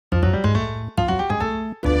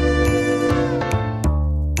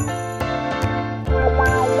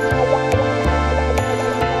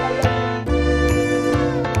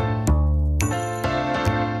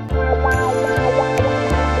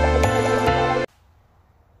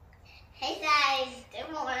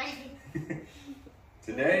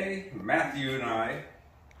Today, Matthew and I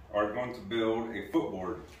are going to build a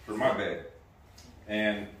footboard for my bed.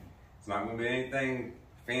 And it's not going to be anything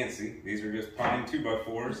fancy. These are just plain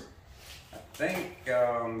 2x4s. I think,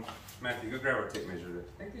 Matthew, go grab our tape measure.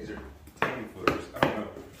 I think these are 10 footers. I don't know.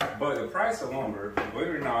 But the price of lumber, believe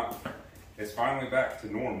it or not, is finally back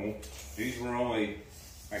to normal. These were only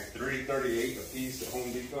like $3.38 a piece at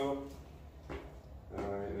Home Depot.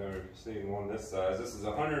 They're seeing one this size. This is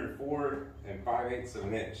 104 5/8 of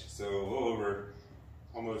an inch, so a little over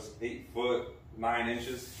almost 8 foot 9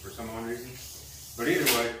 inches for some odd reason. But either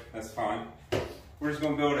way, that's fine. We're just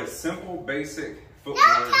gonna build a simple, basic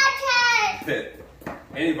footboard that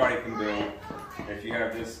anybody can build if you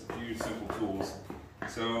have just a few simple tools.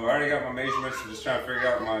 So I already got my measurements. I'm just trying to figure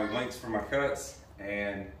out my lengths for my cuts,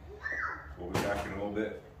 and we'll be back in a little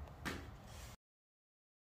bit.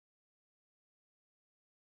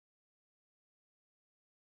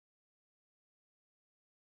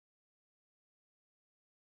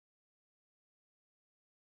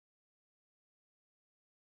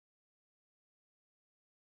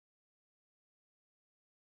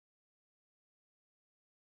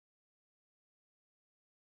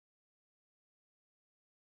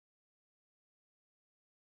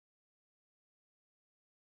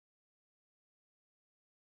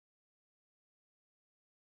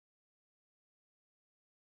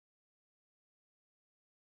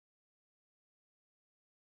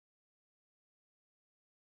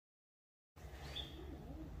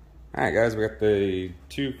 All right, guys, we got the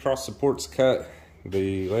 2 cross supports cut.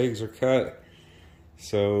 The legs are cut.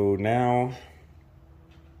 So now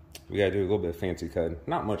we gotta do a little bit of fancy cutting.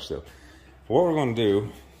 Not much though. What we're gonna do,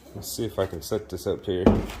 let's see if I can set this up here.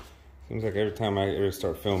 Seems like every time I ever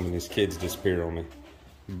start filming, these kids disappear on me.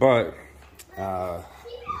 But,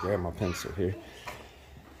 grab my pencil here.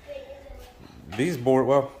 These board,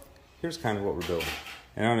 well, here's kind of what we're building.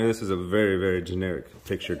 And I know this is a very, very generic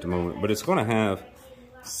picture at the moment, but it's gonna have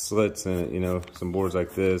slits in it, you know, some boards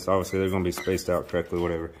like this. Obviously they're going to be spaced out correctly,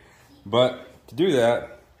 whatever. But to do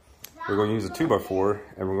that, we're going to use a 2x4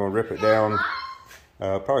 and we're going to rip it down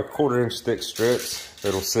probably 1/4 inch thick strips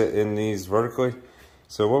that'll sit in these vertically.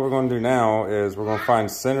 So what we're going to do now is we're going to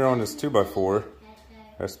find center on this 2x4.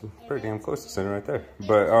 That's pretty damn close to center right there.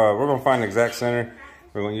 But we're going to find the exact center.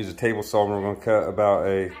 We're going to use a table saw and we're going to cut about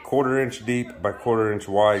a 1/4 inch deep by 1/4 inch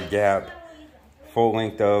wide gap, full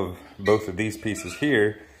length of both of these pieces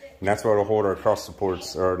here, and that's what will hold our cross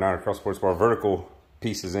supports, or not our cross supports, but our vertical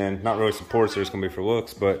pieces in. Not really supports, they're just gonna be for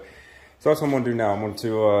looks, but so that's what I'm gonna do now. I'm going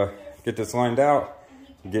to get this lined out,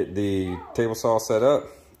 get the table saw set up,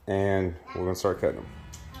 and we're gonna start cutting them.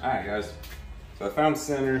 All right, guys, so I found the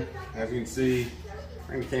center. As you can see,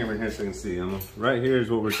 bring the camera in here so you can see them. Right here is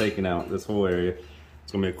what we're taking out, this whole area.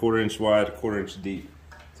 It's gonna be a 1/4 inch wide, a 1/4 inch deep.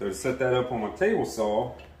 So to set that up on my table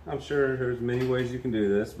saw, I'm sure there's many ways you can do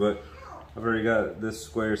this, but I've already got this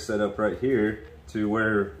square set up right here to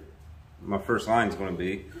where my first line is going to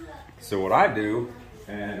be. So what I do,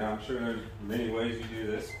 and I'm sure there's many ways you do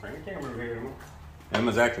this. Bring the camera over here, Emma.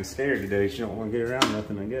 Emma's acting scared today. She don't want to get around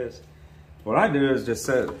nothing, I guess. What I do is just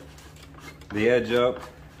set the edge up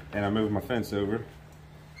and I move my fence over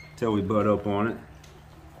till we butt up on it.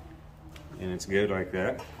 And it's good like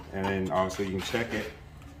that. And then obviously you can check it.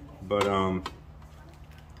 But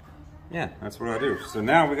yeah, that's what I do. So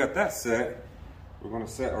now we got that set. We're going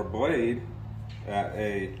to set our blade at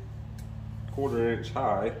a 1/4 inch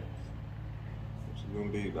high, which is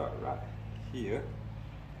going to be about right here.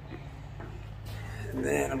 And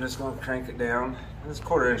then I'm just going to crank it down. This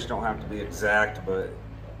 1/4 inch don't have to be exact, but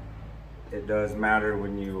it does matter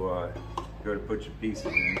when you go to put your pieces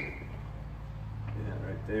in. Yeah,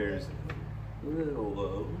 right there is a little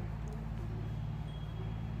low.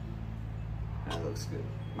 That looks good.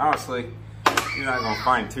 Honestly, you're not gonna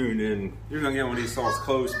fine tune in. You're gonna get one of these saws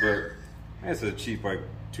close, but it's a cheap, like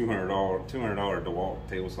 $200 DeWalt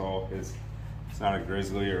table saw. It's not a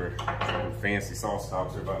Grizzly or some fancy saw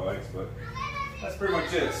stops or by legs, but that's pretty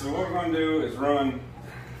much it. So what we're gonna do is run,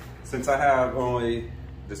 since I have only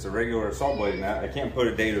just a regular saw blade in that, I can't put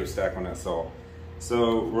a dado stack on that saw.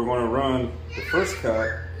 So we're gonna run the first cut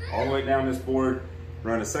all the way down this board,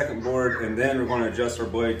 run a second board, and then we're going to adjust our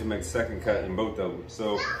blade to make a second cut in both of them.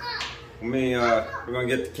 So we're going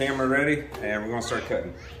to get the camera ready and we're going to start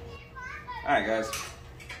cutting. All right, guys,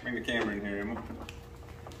 bring the camera in here, Emma.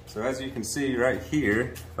 So as you can see right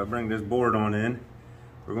here, if I bring this board on in,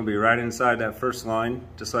 we're going to be right inside that first line,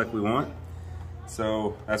 just like we want.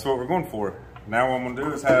 So that's what we're going for. Now what I'm going to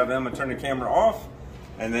do is have Emma turn the camera off,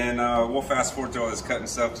 and then we'll fast forward to all this cutting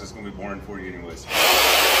stuff because it's going to be boring for you anyways.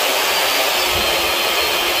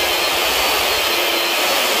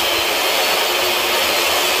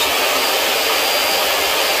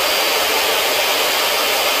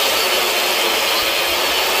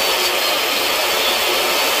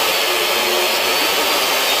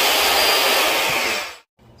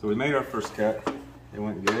 So we made our first cut. It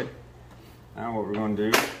went good. Now what we're going to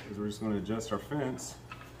do is we're just going to adjust our fence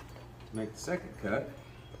to make the second cut.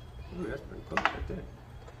 Ooh, that's pretty close right there.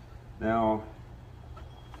 Now,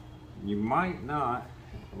 you might not,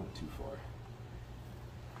 I went too far.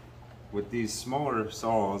 With these smaller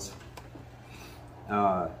saws,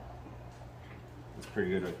 it's pretty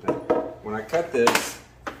good right there. When I cut this,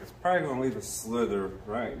 it's probably going to leave a slither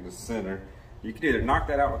right in the center. You could either knock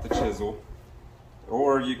that out with the chisel,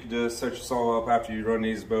 or you could just set your saw up after you run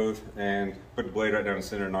these both and put the blade right down the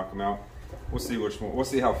center and knock them out. We'll see which one. We'll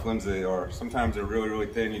see how flimsy they are. Sometimes they're really, really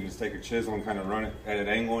thin. You can just take a chisel and kind of run it at an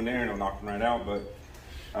angle in there and it'll knock them right out. But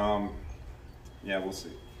yeah, we'll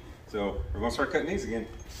see. So we're gonna start cutting these again.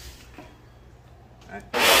 All right.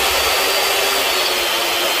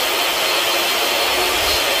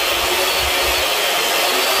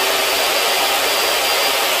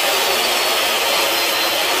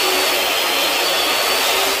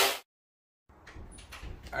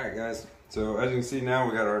 Alright guys, so as you can see now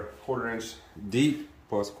we got our 1/4 inch deep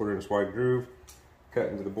plus 1/4 inch wide groove cut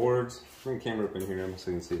into the boards. Bring the camera up in here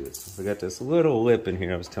so you can see this. We got this little lip in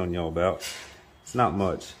here I was telling y'all about. It's not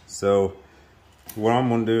much. So what I'm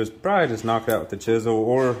going to do is probably just knock it out with the chisel,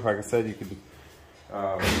 or like I said, you could,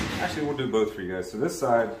 actually we'll do both for you guys. So this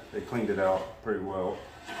side, they cleaned it out pretty well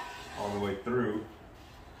all the way through.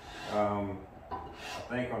 I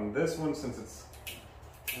think on this one, since it's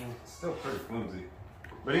still pretty flimsy.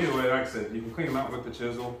 But either way, like I said, you can clean them out with the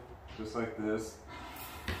chisel, just like this.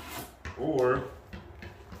 Or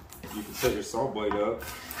you can set your saw blade up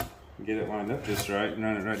and get it lined up just right and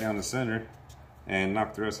run it right down the center and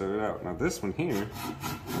knock the rest of it out. Now this one here,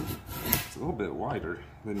 it's a little bit wider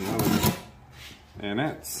than the other one. And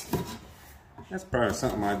that's probably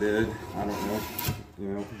something I did. I don't know, you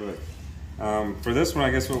know, but for this one,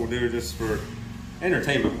 I guess what we'll do just for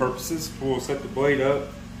entertainment purposes, we'll set the blade up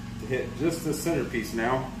to hit just the centerpiece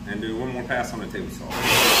now and do one more pass on the table saw.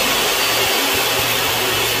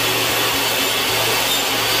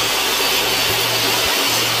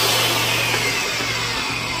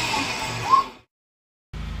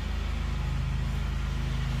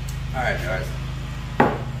 Alright guys,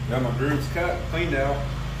 got my grooves cut, cleaned out.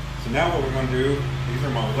 So now what we're going to do, these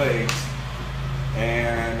are my legs,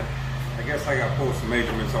 and I guess I got to pull some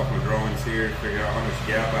measurements off my drawings here to figure out how much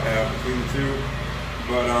gap I have between the two.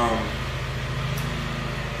 But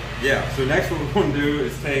yeah, so next what we're going to do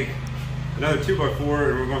is take another 2x4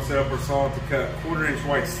 and we're going to set up our saw to cut 1/4 inch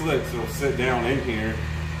wide slits that'll sit down in here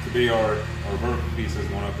to be our vertical pieces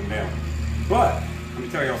going up and down. But let me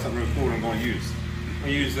tell y'all something really cool that I'm going to use. I'm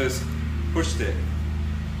going to use this push stick.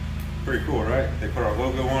 Pretty cool, right? They put our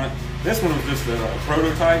logo on it. This one was just a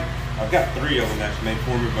prototype. I've got 3 of them actually made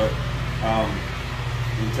for me, but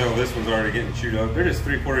you can tell this one's already getting chewed up. They're just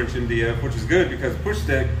 3/4 inch MDF, which is good because push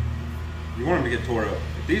stick, you want them to get tore up.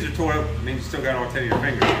 If these are tore up, it means you still got all 10 of your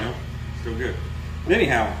fingers, you know? Still good. And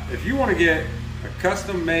anyhow, if you want to get a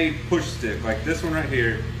custom made push stick like this one right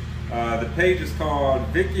here, the page is called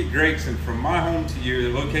Vicky Gregson From My Home to You.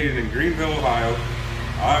 They're located in Greenville, Ohio.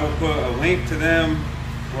 I will put a link to them.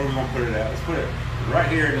 Where are we going to put it at? Let's put it right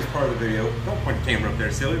here in this part of the video. Don't point the camera up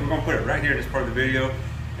there, silly. We're going to put it right here in this part of the video.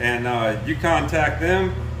 And you contact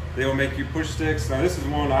them, they will make you push sticks. Now this is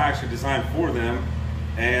one I actually designed for them,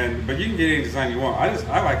 but you can get any design you want.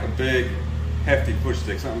 I like a big, hefty push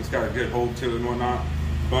stick, something that's got a good hold to it and whatnot.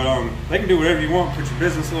 But they can do whatever you want, put your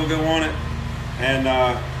business logo on it, and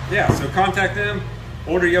yeah. So contact them,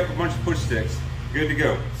 order you up a bunch of push sticks, good to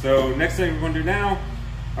go. So next thing we're going to do now,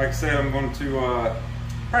 like I said, I'm going to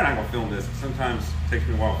probably not going to film this. Sometimes it takes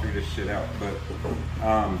me a while to figure this shit out, but.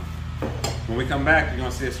 When we come back, you're going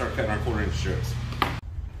to see us start cutting our 1/4 inch strips.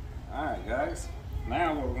 Alright guys,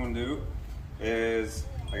 now what we're going to do is,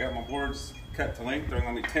 I got my boards cut to length. They're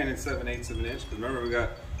going to be 10 7/8 of an inch, because remember we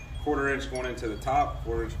got 1/4 inch going into the top,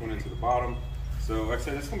 1/4 inch going into the bottom. So like I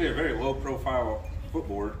said, it's going to be a very low profile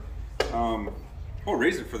footboard. Whole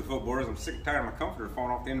reason for the footboard is I'm sick and tired of my comforter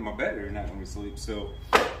falling off the end of my bed every night when we sleep. So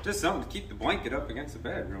just something to keep the blanket up against the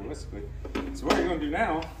bed realistically. So what we're going to do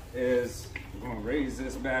now is we're going to raise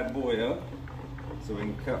this bad boy up so we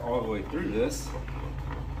can cut all the way through this.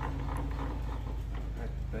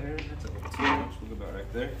 Right there, that's a little too much. We'll go about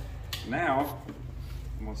right there. Now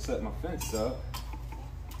I'm going to set my fence up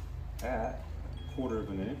at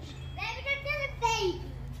 1/4 inch.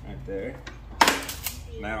 Right there.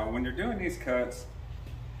 Now when you're doing these cuts,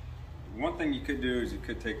 one thing you could do is you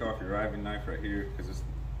could take off your riving knife right here, because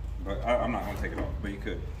but I'm not going to take it off, but you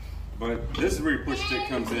could. But this is where your push stick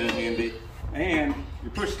comes in handy, and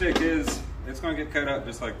your push stick it's going to get cut up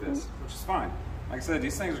just like this, which is fine. Like I said,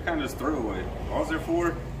 these things are kind of just throwaway. All they're for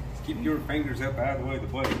is keep your fingers up out of the way of the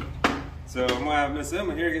blade. So I'm gonna have Miss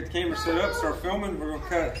Emma here get the camera set up, start filming. We're gonna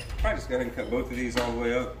cut, probably just go ahead and cut both of these all the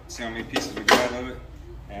way up, see how many pieces we got of it,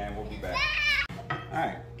 and we'll be back. All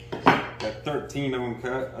right, got 13 of them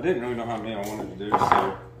cut. I didn't really know how many I wanted to do,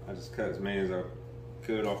 so I just cut as many as I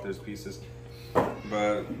could off those pieces.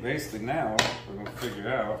 But basically now we're gonna figure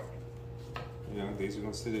out, you know, these are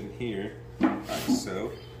gonna sit in here, like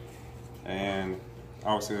so. And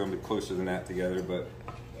obviously they're gonna be closer than that together, but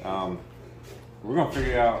we're gonna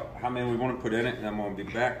figure out how many we want to put in it, and I'm gonna be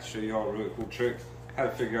back to show you all a really cool trick, how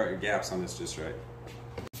to figure out your gaps on this just right.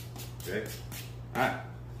 Okay, all right.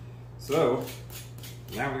 So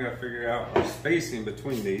now we gotta figure out our spacing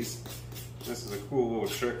between these. This is a cool little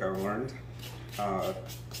trick I learned. So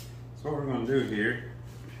what we're gonna do here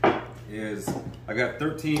is I got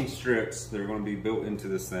 13 strips that are gonna be built into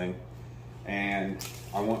this thing, and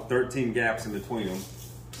I want 13 gaps in between them.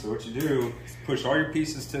 So what you do is push all your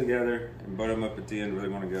pieces together and butt them up at the end where they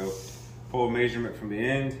want to go. Pull a measurement from the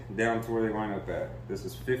end down to where they line up at. This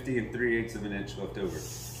is 50 3/8 of an inch left over.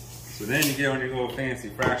 So then you get on your little fancy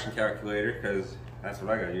fraction calculator, because that's what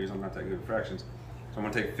I gotta use, I'm not that good at fractions. So I'm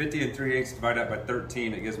gonna take 50 3/8, divide that by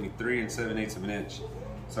 13, it gives me 3 7/8 of an inch.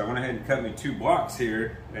 So I went ahead and cut me 2 blocks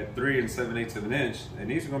here at 3 7/8 of an inch, and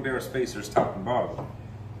these are gonna be our spacers top and bottom.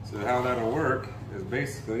 So how that'll work is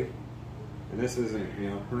basically, and this isn't, you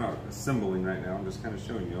know, we're not assembling right now, I'm just kind of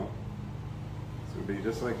showing you all. So it'll be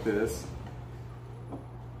just like this.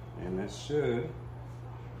 And this should,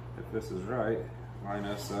 if this is right, line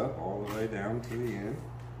us up all the way down to the end.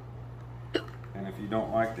 And if you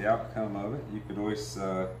don't like the outcome of it, you could always,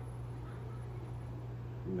 you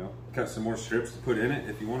know, cut some more strips to put in it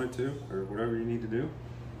if you wanted to, or whatever you need to do.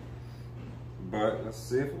 But let's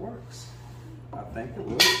see if it works. I think it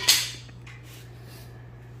will.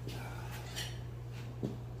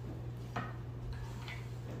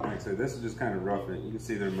 Alright, so this is just kind of roughing it. You can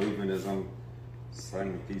see they're moving as I'm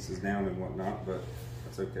sliding the pieces down and whatnot, but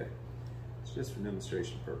that's okay. It's just for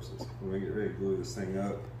demonstration purposes. When we get ready to glue this thing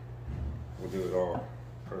up, we'll do it all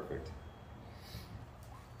perfect.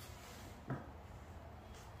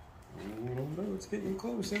 Oh, it's getting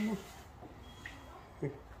close, Emma.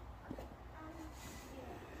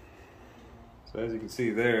 So as you can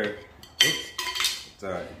see there, oops, it's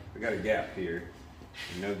all right. We got a gap here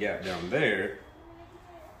and no gap down there.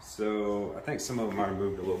 So I think some of them might have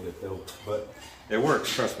moved a little bit though, but it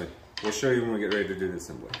works, trust me. We'll show you when we get ready to do the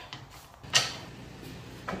assembly.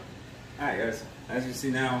 All right guys, as you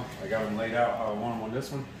see now, I got them laid out how I want them on this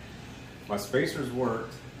one. My spacers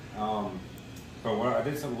worked, but I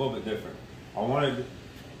did something a little bit different. I wanted,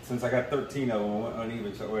 since I got 13 of them, I went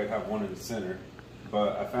uneven so that way I'd have one in the center.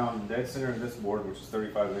 But I found the dead center of this board, which is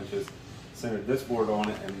 35 inches, centered this board on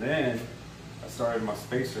it, and then I started my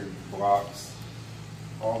spacer blocks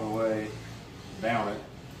all the way down it,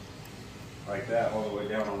 like that, all the way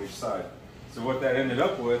down on each side. So what that ended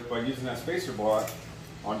up with, by using that spacer block,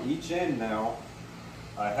 on each end now,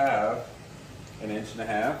 I have 1.5 inches,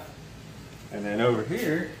 and then over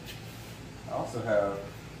here, I also have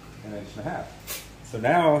 1.5 inches. So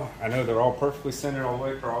now I know they're all perfectly centered all the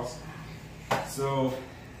way across. So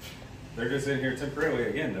they're just in here temporarily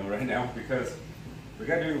again though right now, because we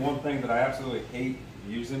got to do one thing that I absolutely hate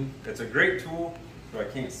using. It's a great tool, but I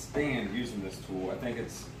can't stand using this tool. I think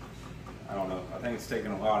it's, I don't know, I think it's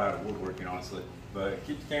taking a lot out of woodworking honestly. But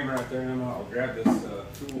keep the camera right there, Emma. I'll grab this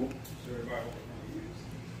tool, show everybody what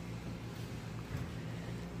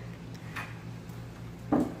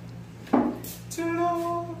we're going to use.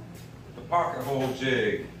 Ta-da! The pocket hole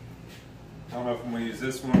jig. I don't know if I'm going to use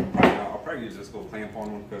this one. Probably not. I'll probably use this little clamp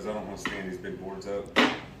on one because I don't want to stand these big boards up.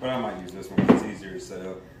 But I might use this one because it's easier to set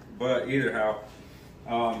up. But either how,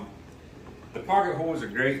 the pocket holes are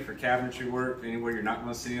great for cabinetry work, anywhere you're not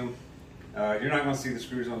going to see them. You're not going to see the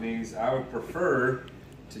screws on these. I would prefer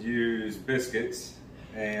to use biscuits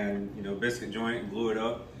and, you know, biscuit joint and glue it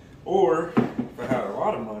up. Or if I had a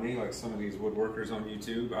lot of money, like some of these woodworkers on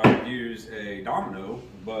YouTube, I would use a domino.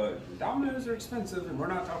 But dominoes are expensive, and we're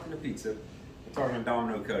not talking to pizza. We're talking a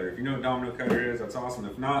domino cutter. If you know what a domino cutter is, that's awesome.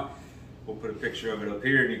 If not, we'll put a picture of it up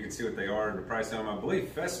here and you can see what they are and the price of them. I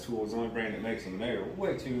believe Festool is the only brand that makes them. They're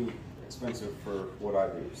way too expensive for what I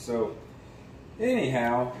do. So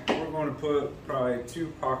anyhow, we're going to put probably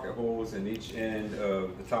 2 pocket holes in each end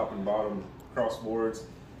of the top and bottom crossboards,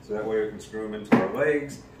 so that way we can screw them into our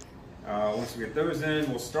legs. Once we get those in,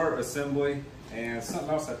 we'll start assembly. And something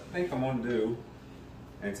else I think I'm going to do,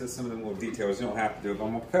 and it's just some of them little details you don't have to do, but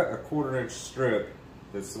I'm going to cut a 1/4 inch strip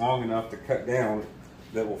that's long enough to cut down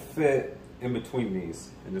that will fit in between these,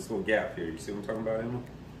 in this little gap here. You see what I'm talking about, Emma?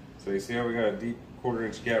 So you see how we got a deep 1/4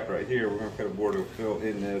 inch gap right here. We're gonna cut a board that'll fill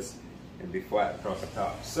in this and be flat across the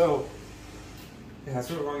top. So yeah, that's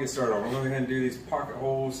what we're gonna get started on. We're gonna go ahead and do these pocket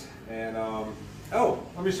holes. And oh,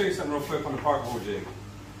 let me show you something real quick on the pocket hole jig.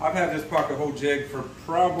 I've had this pocket hole jig for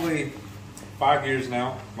probably 5 years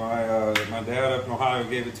now. My dad up in Ohio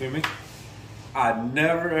gave it to me. I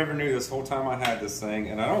never ever knew this whole time I had this thing,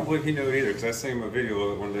 and I don't believe he knew it either because I seen him a video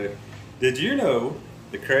of it one day. Did you know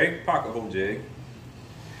the Craig pocket hole jig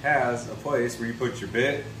has a place where you put your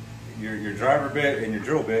bit, your driver bit, and your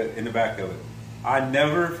drill bit in the back of it? I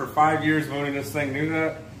never, for 5 years of owning this thing, knew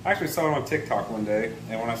that. I actually saw it on TikTok one day,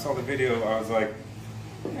 and when I saw the video, I was like,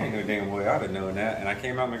 there ain't no damn way I'd have known that. And I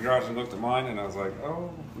came out in the garage and looked at mine, and I was like,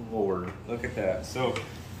 oh Lord, look at that. So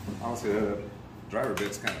honestly, the driver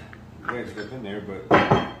bit's kind of wedged up in there, but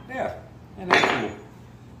yeah, and that's cool.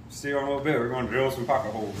 See you in a little bit. We're going to drill some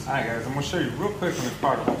pocket holes. All right, guys, I'm going to show you real quick on this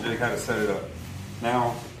pocket hole jig how to set it up.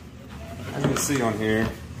 Now, as you can see on here,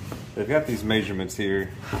 they've got these measurements here.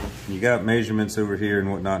 You got measurements over here and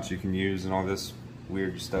whatnot you can use and all this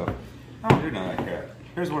weird stuff. I don't do none of that crap.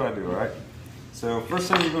 Here's what I do, all right? So first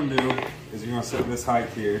thing you're going to do is you're going to set this height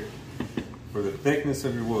here for the thickness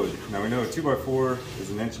of your wood. Now we know a 2x4 is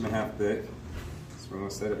 1.5 inches thick. We're going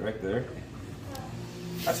to set it right there.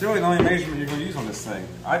 That's really the only measurement you're going to use on this thing.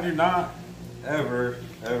 I do not ever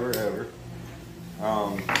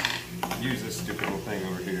use this stupid little thing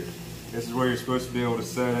over here. This is where you're supposed to be able to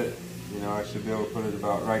set it. You know, I should be able to put it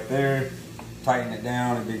about right there, tighten it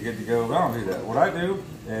down and be good to go, but I don't do that. What I do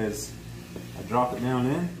is I drop it down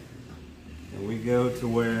in and we go to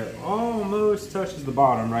where it almost touches the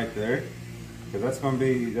bottom right there, because that's going to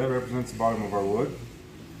be, that represents the bottom of our wood.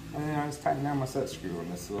 And then I just tighten down my set screw on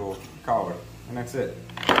this little collar, and that's it.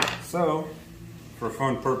 So, for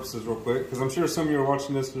fun purposes real quick, because I'm sure some of you are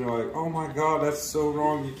watching this and you're like, oh my God, that's so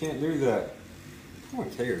wrong, you can't do that. No one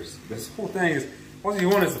cares. This whole thing is, all you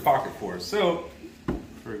want is the pocket for it. So,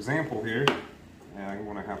 for example here, and I'm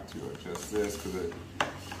going to have to adjust this because it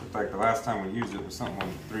looked like the last time we used it was something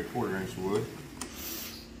on 3/4 inch wood.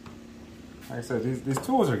 Like I said, these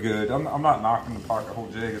tools are good. I'm not knocking the pocket hole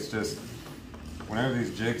jig, it's just, whenever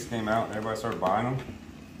these jigs came out and everybody started buying them,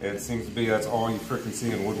 it seems to be that's all you freaking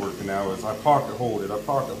see in woodworking now is I pocket hold it.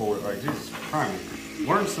 Like, Jesus Christ,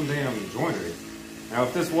 learn some damn joinery. Now,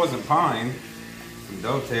 if this wasn't pine, some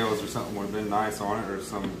dovetails or something would have been nice on it, or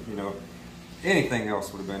some, you know, anything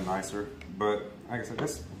else would have been nicer. But like I said,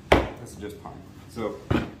 this is just pine. So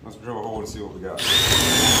let's drill a hole and see what we got.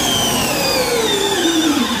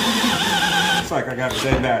 Looks like I got a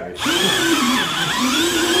dead battery. I'm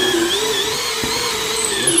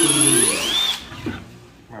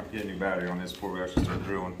gonna have to get a new battery on this before we actually start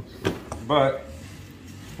drilling. But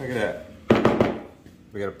look at that.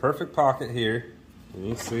 We got a perfect pocket here. And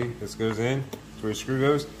you can see this goes in, that's where the screw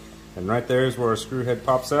goes. And right there is where our screw head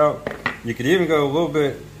pops out. You could even go a little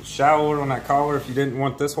bit shallower on that collar if you didn't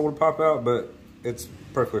want this hole to pop out, but it's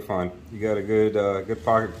perfectly fine. You got a good good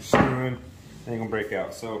pocket for screwing, ain't gonna break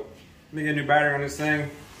out. So let me get a new battery on this thing.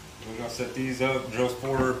 We're gonna set these up, drill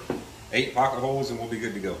 4 or 8 pocket holes, and we'll be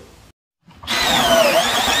good to go.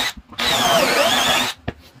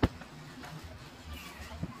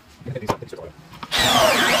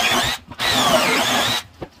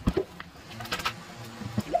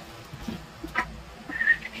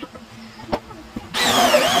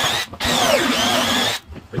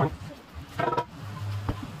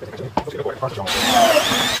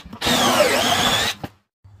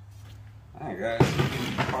 Alright guys,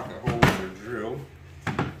 pocket holes are drilled.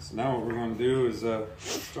 So now what we're going to do is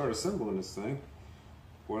start assembling this thing.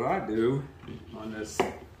 What I do on this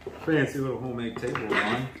fancy little homemade table of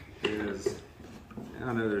mine is,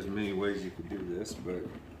 I know there's many ways you could do this, but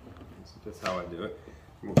that's how I do it.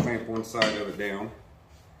 I'm going to clamp one side of it down.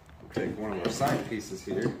 I'll take one of our side pieces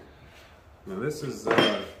here. Now this is it's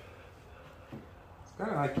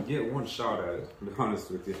kind of like you get one shot at it, to be honest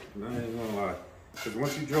with you. I'm not even gonna lie. Because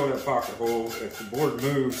once you drill that pocket hole, if the board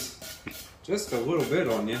moves just a little bit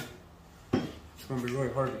on you, it's gonna be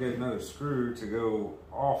really hard to get another screw to go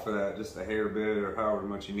off of that, just a hair bit or however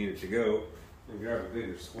much you need it to go. And grab a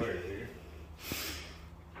bigger square here.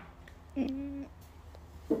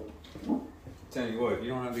 Tell you what, if you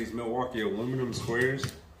don't have these Milwaukee aluminum squares,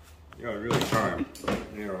 you gotta really try them.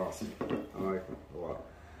 They're awesome. I like them a lot.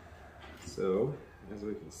 So, as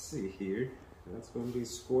we can see here, that's going to be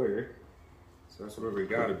square. So that's where we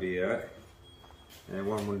got to be at. And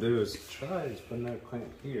what I'm going to do is try to put another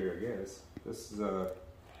clamp here, I guess. This is not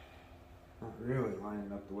really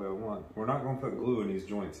lining up the way I want. We're not going to put glue in these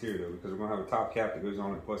joints here though, because we're going to have a top cap that goes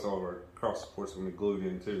on it, plus all of our cross supports are going to be glued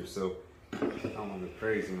in too. So I don't want to go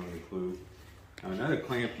crazy on the glue. Now another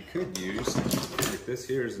clamp you could use, like this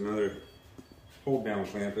here, is another hold down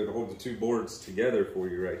clamp. It'll hold the two boards together for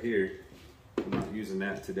you right here. I'm not using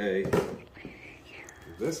that today.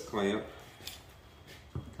 This clamp,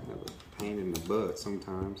 kind of a pain in the butt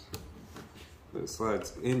sometimes, but it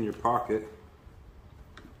slides in your pocket.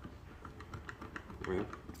 Well,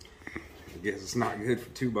 I guess it's not good for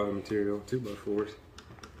 2x material, 2x4s.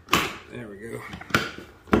 There we go.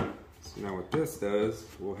 So now what this does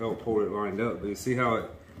will help hold it lined up. But you see how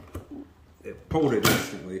it pulled it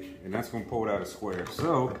instantly, and that's going to pull it out of square.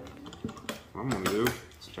 So what I'm going to do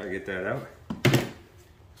is try to get that out.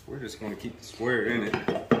 We're just going to keep the square in it.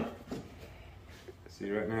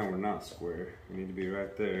 See, right now we're not square. We need to be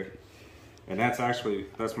right there. And that's my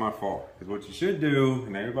fault. Because what you should do,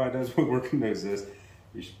 and everybody does woodworking knows this,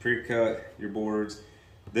 you should pre-cut your boards.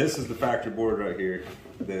 This is the factory board right here,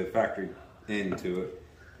 the factory end to it.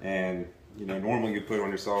 And you know, normally you put it on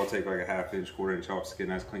your saw, take like a 1/2 inch, 1/4 inch off, get a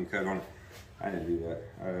nice clean cut on it. I didn't do that.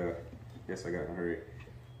 I guess I got in a hurry.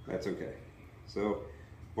 That's okay. So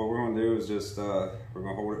what we're gonna do is just, we're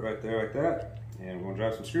gonna hold it right there like that, and we're gonna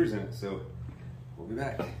drive some screws in it. So we'll be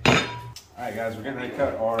back. All right, guys, we're getting ready to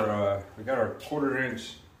cut our, we got our 1/4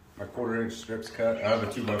 inch strips cut out of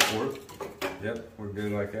a 2x4. Yep, we're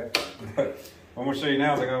good like that. But what I'm gonna show you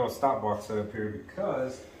now is I got a little stop box set up here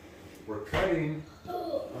because we're cutting,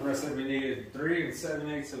 remember I said we needed 3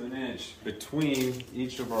 7/8 of an inch between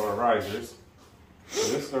each of our risers. So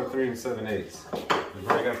this is our 3 7/8. We've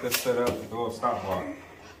already got this set up with a little stop block.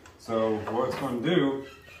 So what it's going to do,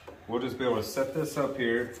 we'll just be able to set this up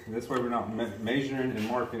here. This way we're not measuring and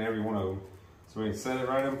marking every one of them. So we can set it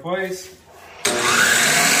right in place. And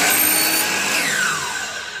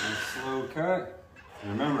slow cut.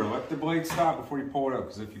 And remember, let the blade stop before you pull it up.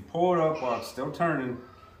 Because if you pull it up while it's still turning,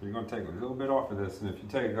 you're going to take a little bit off of this. And if you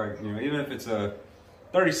take, like, you know, even if it's a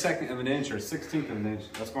 32nd of an inch or a 16th of an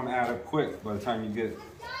inch, that's going to add up quick by the time you get,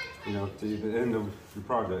 you know, to the end of your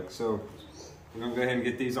project. So we're going to go ahead and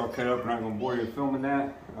get these all cut up. We're not going to bore you with filming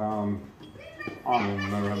that. I don't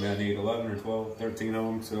remember how many I need, 11 or 12, 13 of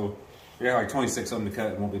them. So we got like 26 of them to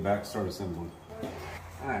cut, and we'll be back to start assembling.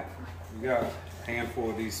 All right, we got a handful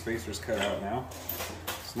of these spacers cut out now.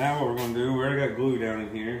 So now what we're going to do, we already got glue down in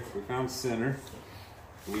here. We found center.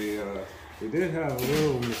 We did have a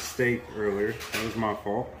little mistake earlier. That was my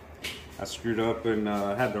fault. I screwed up and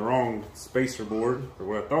had the wrong spacer board, or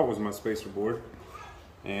what I thought was my spacer board.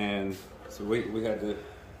 And so we had to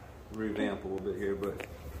revamp a little bit here, but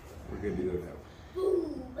we're good to go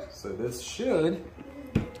now. So this should,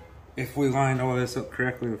 if we lined all this up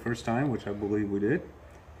correctly the first time, which I believe we did,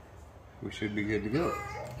 we should be good to go.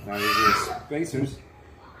 Now there's your spacers.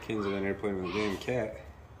 Ken's in there playing with a damn cat.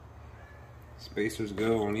 Spacers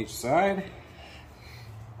go on each side,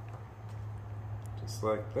 just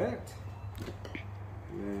like that.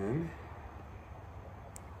 And then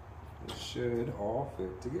it should all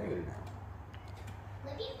fit together now.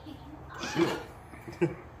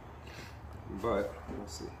 Should. But we'll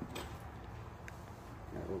see.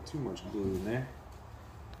 Got a little too much glue in there.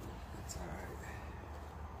 That's alright.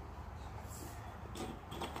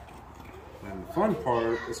 And the fun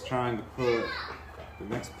part is trying to put the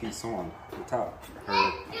next piece on the top.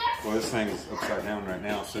 Well, this thing is upside down right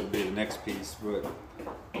now, so it'll be the next piece, but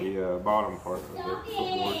the bottom part of the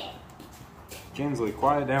footboard. Kinsley,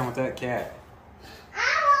 quiet down with that cat.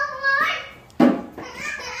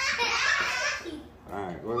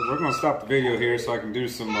 Alright, well, we're going to stop the video here so I can do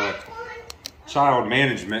some child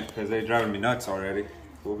management because they're driving me nuts already.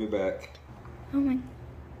 We'll be back. Oh my.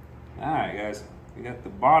 Alright guys, we got the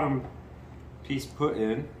bottom piece put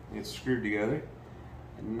in. It's screwed together.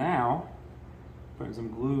 And now, putting some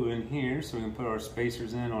glue in here so we can put our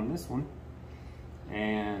spacers in on this one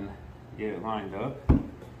and get it lined up. And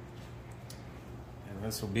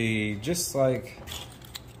this will be just like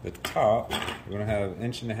the top. We're going to have 1.5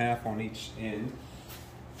 inches on each end.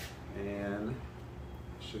 And it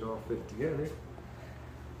should all fit together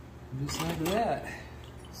just like that.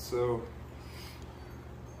 So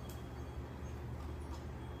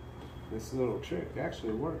this little trick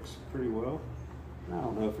actually works pretty well. I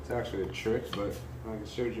don't know if it's actually a trick, but like I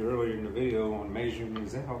showed you earlier in the video on measuring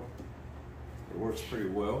these out, it works pretty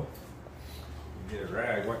well. Get a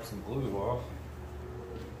rag, wipe some glue off.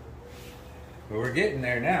 But we're getting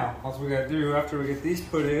there now. All we gotta do after we get these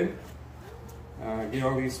put in, get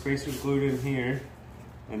all these spacers glued in here,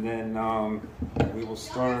 and then we will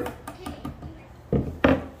start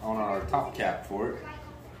on our top cap for it.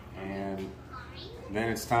 And then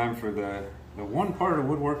it's time for the one part of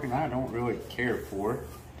woodworking I don't really care for.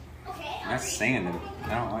 And that's sanding. I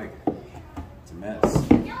don't like it. It's a mess.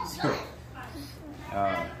 So,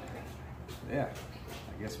 yeah,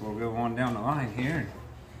 I guess we'll go on down the line here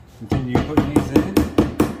and continue putting these in.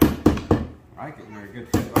 I like it when they're a good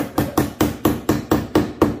fit like that.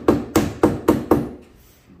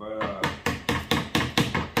 But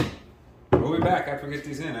we'll be back after we get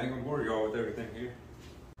these in. I ain't gonna bore y'all with everything here.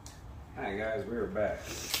 Alright guys, we're back.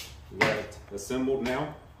 We got it assembled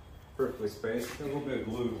now. Perfectly spaced. A little bit of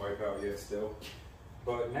glue wipe out yet still.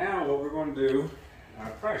 But now what we're going to do, I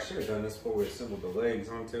probably should have done this before we assembled the legs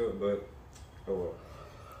onto it, but oh well.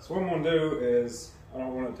 So what I'm going to do is, I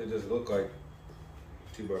don't want it to just look like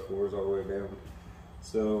 2x4s all the way down.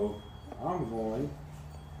 So I'm going to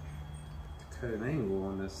cut an angle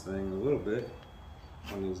on this thing a little bit,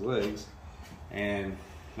 on these legs. And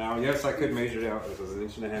now, yes, I could measure it out as an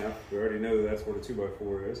 1.5 inches. We already know that's what a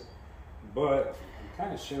 2x4 is. But I'm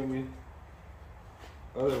kind of showing you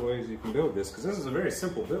other ways you can build this, because this is a very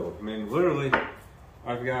simple build. I mean, literally,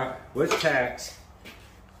 I've got, with tax,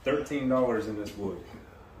 $13 in this wood.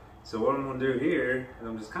 So what I'm going to do here, is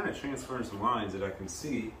I'm just kind of transferring some lines that I can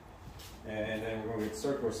see, and then we're going to get the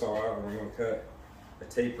circular saw out and we're going to cut a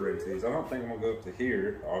taper into these. I don't think I'm going to go up to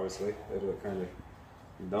here, obviously. That'll look kind of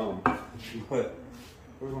dumb. But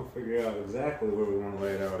we're going to figure out exactly where we want to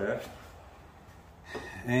lay it out at.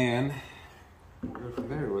 And we'll go from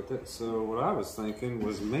there with it. So what I was thinking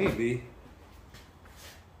was maybe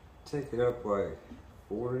take it up like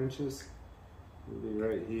 4 inches. It'll be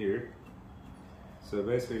right here. So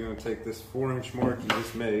basically you're going to take this 4-inch mark you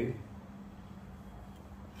just made.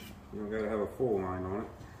 You don't got to have a full line on it.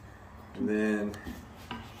 And then,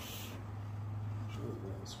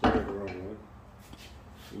 square the wrong way.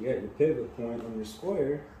 You got your pivot point on your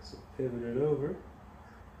square, so pivot it over,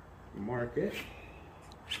 mark it.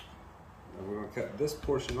 And we're going to cut this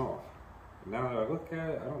portion off. Now that I look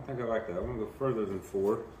at it, I don't think I like that. I want to go further than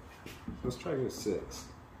 4. Let's try to go 6. Let's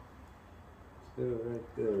go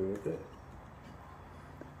right there with it.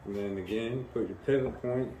 And then again, put your pivot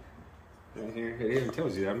point right here. It even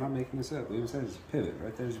tells you that. I'm not making this up. It even says pivot.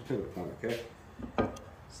 Right there's your pivot point, okay?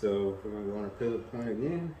 So we're going to go on our pivot point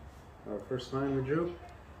again. Our first line we drew.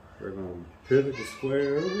 We're going to pivot the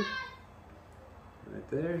square over. Right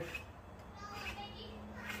there.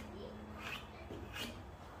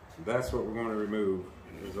 That's what we're going to remove,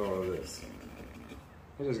 is all of this.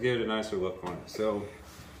 I'll just give it a nicer look on it. So,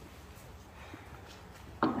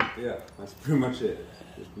 yeah, that's pretty much it.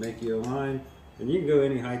 Just make you a line, and you can go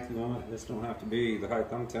any height you want. This don't have to be the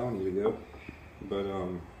height I'm telling you to go, but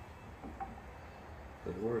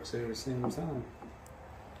it works every single time.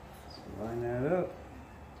 So line that up,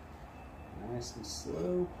 nice and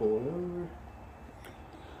slow, pull it over,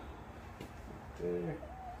 right there.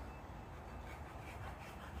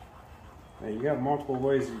 Now you got multiple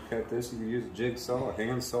ways you cut this. You can use a jigsaw, a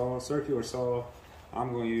hand saw, a circular saw.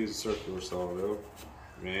 I'm going to use a circular saw though.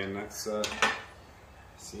 Man, that's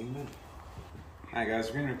seeing it. Alright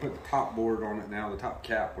guys, we're going to put the top board on it now, the top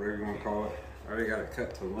cap, whatever you want to call it. I already got it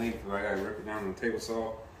cut to length, but I got to rip it down on the table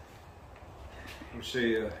saw. I'm going to show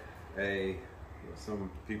you what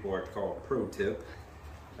some people like to call a pro tip.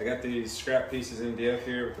 I got these scrap pieces MDF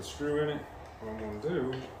here with a screw in it. What I'm going to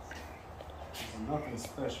do, there's nothing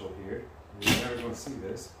special here. You're never going to see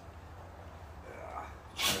this.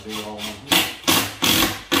 I do it all on here.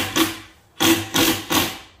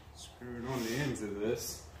 Screw it on the ends of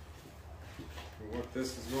this. And what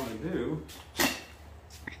this is going to do,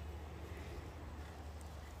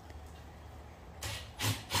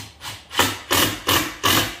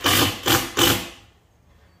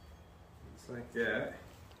 looks like that.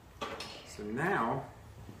 So now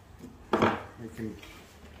we can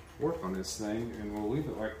work on this thing, and we'll leave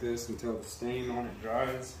it like this until the stain on it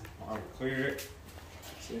dries. I'll clear it.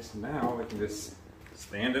 So now we can just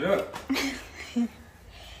stand it up.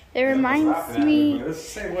 It reminds me. It's the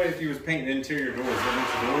same way if you was painting interior doors,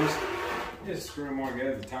 doors. You just screw them all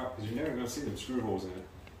together at the top, because you're never going to see them screw holes in it.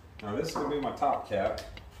 Now this is going to be my top cap,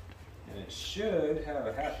 and it should have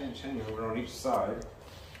a 1/2 inch hangover on each side,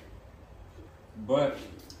 but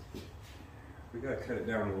we got to cut it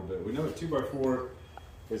down a little bit. We know a 2x4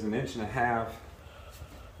 is 1.5 inches, and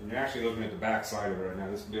you're actually looking at the back side of it right now.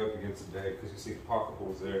 This will be up against the day because you see the pocket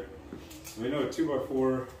holes there. So we know a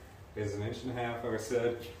 2x4 is 1.5 inches, like I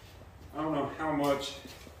said. I don't know how much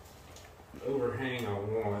overhang I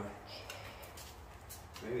want.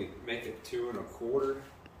 Maybe make it 2 1/4.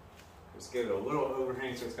 Just give it a little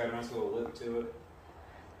overhang so it's got a nice little lip to it.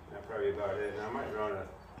 That's probably about it. Now I might run a,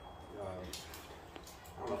 I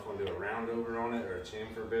don't know if I'm going to do a round over on it or a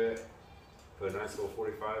chamfer bit. Put a nice little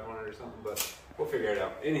 45 on it or something, but we'll figure it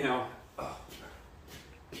out. Anyhow, I'm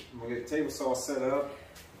going to get the table saw set up.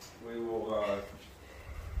 We will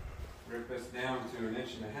rip this down to 1.5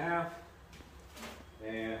 inches.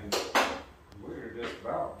 And we're just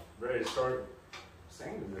about ready to start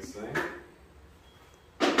sanding this thing.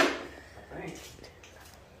 I think.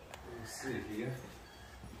 Let's see here.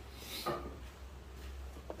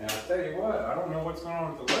 And I'll tell you what, I don't know what's going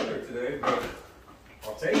on with the weather today, but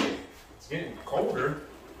I'll take it. It's getting colder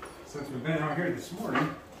since we've been out here this morning.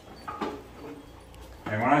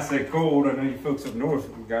 And when I say cold, I know you folks up north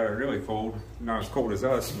got it really cold. Not as cold as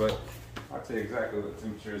us, but I'll tell you exactly what the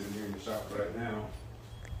temperature is in here in the shop right now.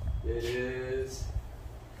 It is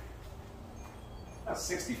about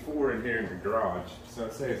 64 in here in the garage. So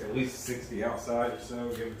I'd say it's at least 60 outside or so,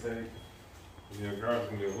 give or take. You know, the garage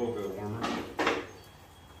can be a little bit warmer.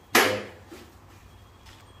 But,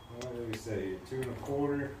 what do we say? 2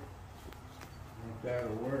 1/4.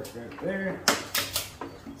 That'll work right there.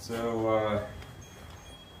 So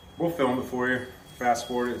we'll film it for you. Fast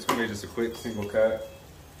forward it. It's gonna be just a quick single cut,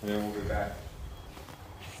 and then we'll be back.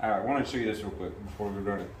 All right, I want to show you this real quick before we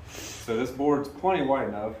run it. So this board's plenty wide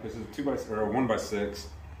enough. This is a 1x6,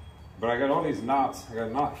 but I got all these knots. I got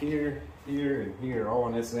a knot here, here, and here, all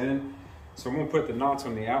on this end. So I'm gonna put the knots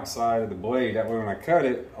on the outside of the blade. That way, when I cut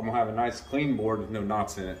it, I'm gonna have a nice clean board with no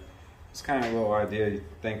knots in it. It's kind of a little idea you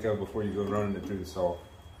think of before you go running it through the saw. All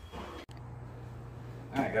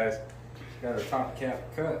right, guys, got our top cap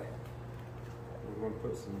cut. We're gonna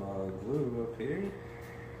put some glue up here.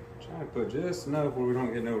 Try to put just enough where we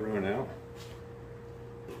don't get no run out.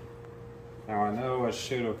 Now I know I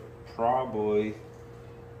should have probably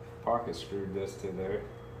pocket screwed this to there,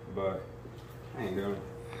 but I ain't doing it.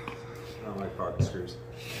 I don't like pocket screws.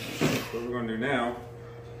 What we're gonna do now,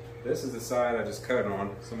 this is the side I just cut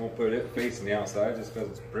on, so I'm gonna put it facing the outside just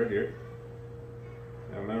because it's prettier.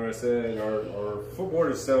 Now remember I said our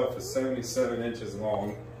footboard itself is 77 inches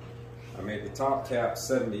long. I made the top cap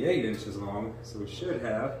 78 inches long, so we should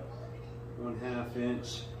have 1/2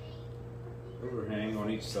 inch overhang on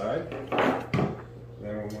each side.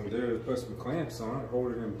 Then what I'm going to do is put some clamps on it,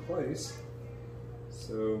 hold it in place,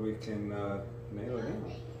 so we can nail it in.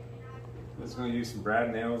 I'm just going to use some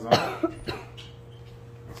brad nails on it.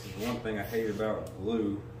 This is one thing I hate about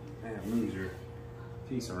glue. Man, it moves your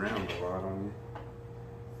piece around a lot on you.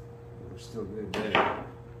 But we're still good there.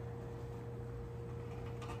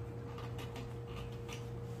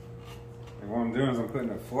 And what I'm doing is I'm putting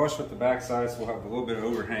it flush with the back side, so we'll have a little bit of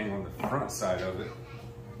overhang on the front side of it.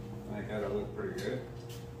 I think that'll look pretty good.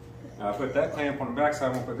 Now I put that clamp on the back side,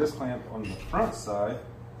 I'm gonna put this clamp on the front side,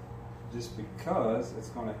 just because it's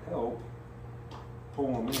gonna help pull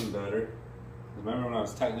them in better. Remember when I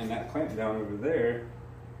was tightening that clamp down over there,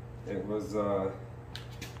 it was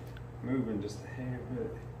moving just a hair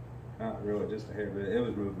bit. Not really, just a hair bit. It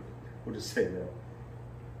was moving. We'll just say that.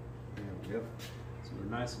 There we go. So we're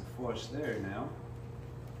nice and flush there now.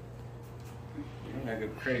 You don't have to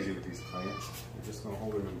go crazy with these clamps. We're just going to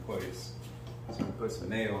hold them in place. So I'm going to put some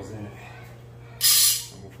nails in it.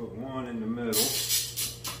 I'm going to put one in the middle,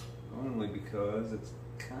 only because it's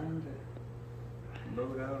kind of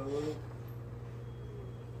bowed out a little.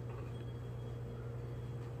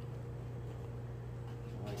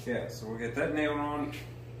 Like that. So we'll get that nailed on.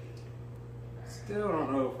 Still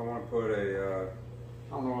don't know if I want to put a, I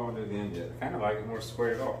don't know what I want to do at the end yet. I kind of like it more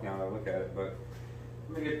squared off now that I look at it, but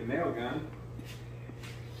let me get the nail gun.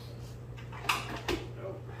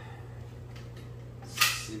 Let's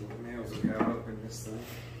see what nails we got up in this thing.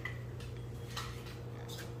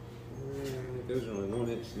 Those are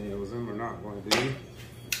only 1-inch nails. Them are not going to do.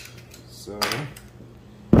 So,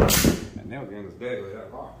 that nail gun is deadly.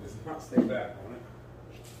 That lock does not stay back on it.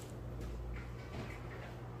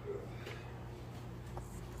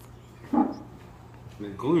 The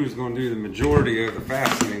glue is going to do the majority of the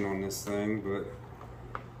fastening on this thing, but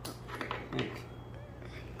I think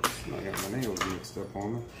I got my nails mixed up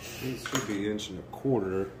on them. These should be 1.25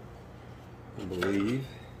 inches, I believe.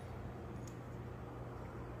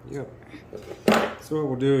 Yep. So what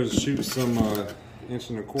we'll do is shoot some 1.25 inch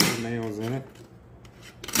nails in it.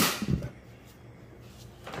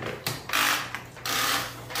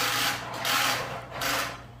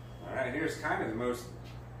 All right, here's kind of the most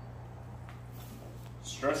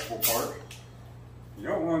stressful part. You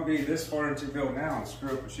don't want to be this far into your build now and screw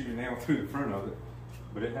up and shoot a nail through the front of it,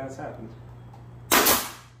 but it has happened.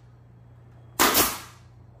 That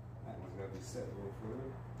one's got to be set a little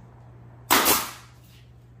further.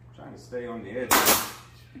 Trying to stay on the edge.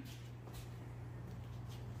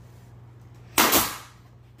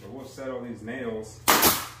 But we'll set all these nails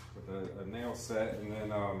with a nail set, and then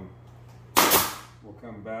we'll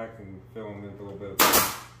come back and fill them with a little bit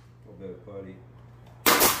of putty.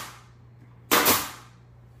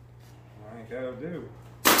 I think that'll do.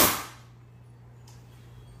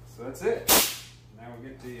 So that's it. Now we'll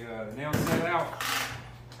get the nails set out.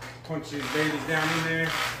 Punch these babies down in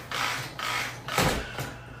there.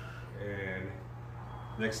 And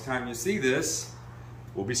next time you see this,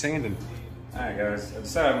 we'll be sanding. All right, guys, I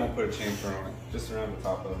decided I won't put a chamfer on it, just around the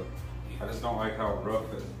top of it. I just don't like how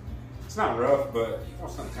rough it. It's not rough, but I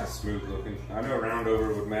want something kind of smooth looking. I know a round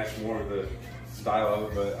over would match more of the style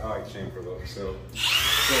of it, but I like chamfer look, so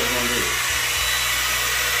that's what we're gonna do.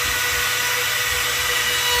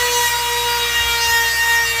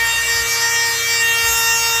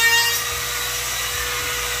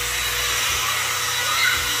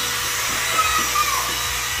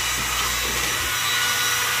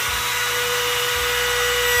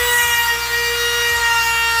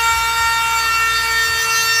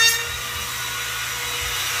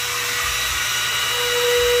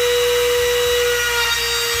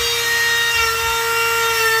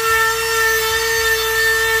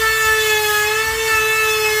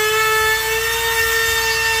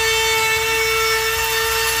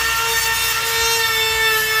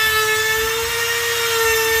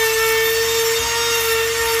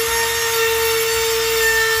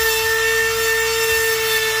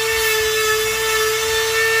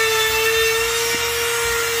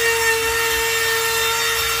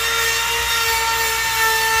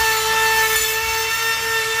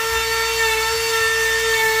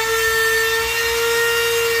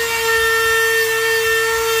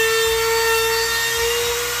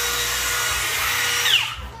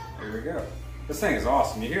 This thing is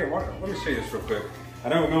awesome. You hear it? Let me show you this real quick. I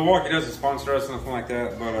know Milwaukee doesn't sponsor us or nothing like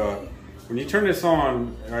that, but when you turn this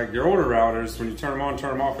on, like your older routers, when you turn them on,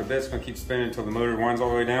 turn them off, the bed's gonna keep spinning until the motor winds all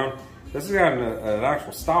the way down. This has got an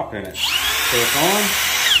actual stop in it. So it's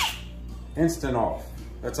on, instant off.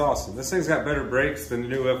 That's awesome. This thing's got better brakes than the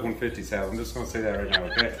new F-150s have. I'm just gonna say that right now,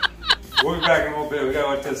 okay? We'll be back in a little bit. We gotta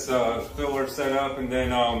let this filler set up, and then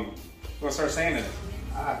we're gonna start sanding it.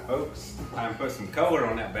 All right, folks, time to put some color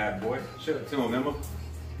on that bad boy. Show it to him, Emma.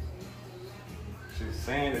 She's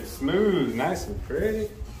sanded smooth, nice and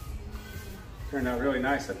pretty. Turned out really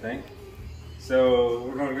nice, I think. So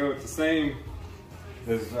we're gonna go with the same,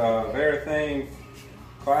 this Varathane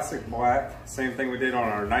Classic Black. Same thing we did on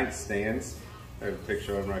our nightstands. There's a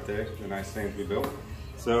picture of them right there, the nightstands we built.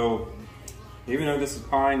 So even though this is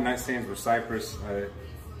pine, nightstands were cypress.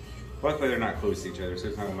 Luckily they're not close to each other, so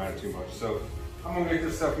it's not gonna matter too much. So I'm gonna get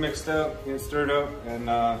this stuff mixed up, get it stirred up, and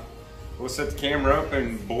we'll set the camera up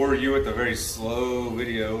and bore you with a very slow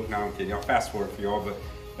video. No, I'm kidding, I'll fast forward for y'all,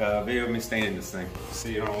 but video of me staying in this thing.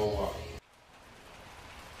 See you in a little while.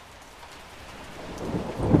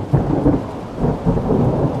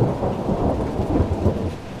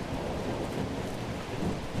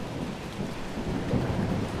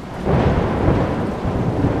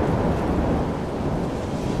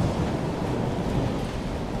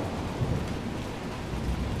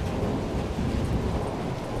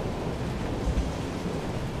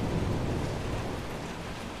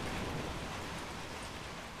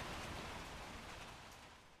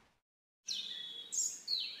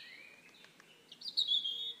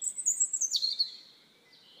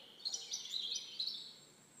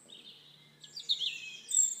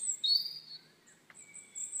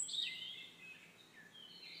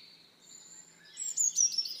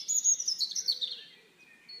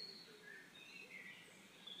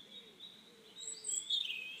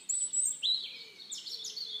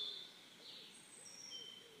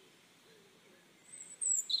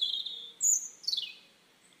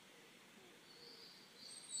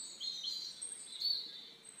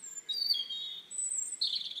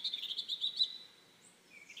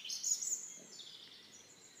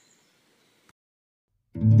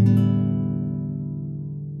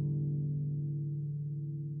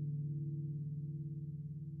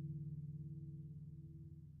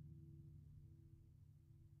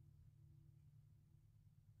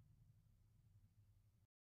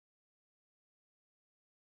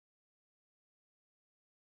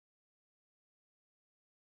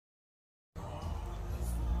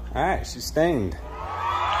 All right, she's stained. You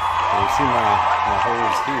see my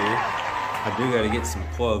holes here. I do gotta get some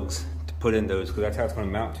plugs to put in those because that's how it's gonna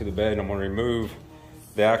mount to the bed. I'm gonna remove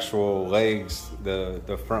the actual legs,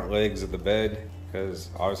 the front legs of the bed, because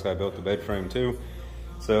obviously I built the bed frame too.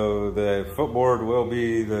 So the footboard will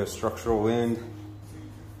be the structural end,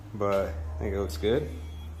 but I think it looks good.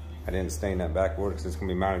 I didn't stain that backboard because it's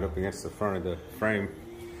gonna be mounted up against the front of the frame.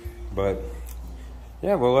 But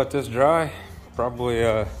yeah, we'll let this dry. Probably,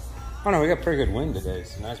 I don't know, we got pretty good wind today.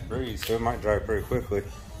 It's a nice breeze, so it might dry pretty quickly.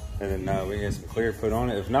 And then we can get some clear put on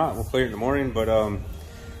it. If not, we'll clear it in the morning, but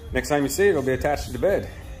next time you see it, it'll be attached to the bed.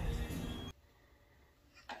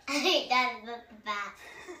 I think that's the back.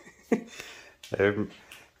 Hey,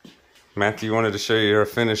 Matthew wanted to show you our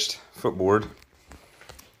finished footboard.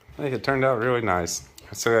 I think it turned out really nice.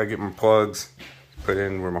 I still gotta get my plugs put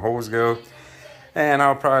in where my holes go. And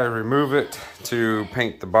I'll probably remove it to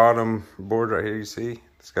paint the bottom board right here, you see.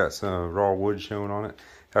 It's got some raw wood showing on it.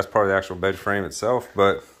 That's part of the actual bed frame itself,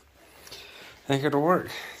 but I think it'll work.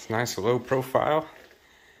 It's nice, low profile.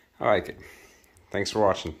 I like it. Thanks for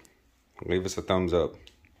watching. Leave us a thumbs up.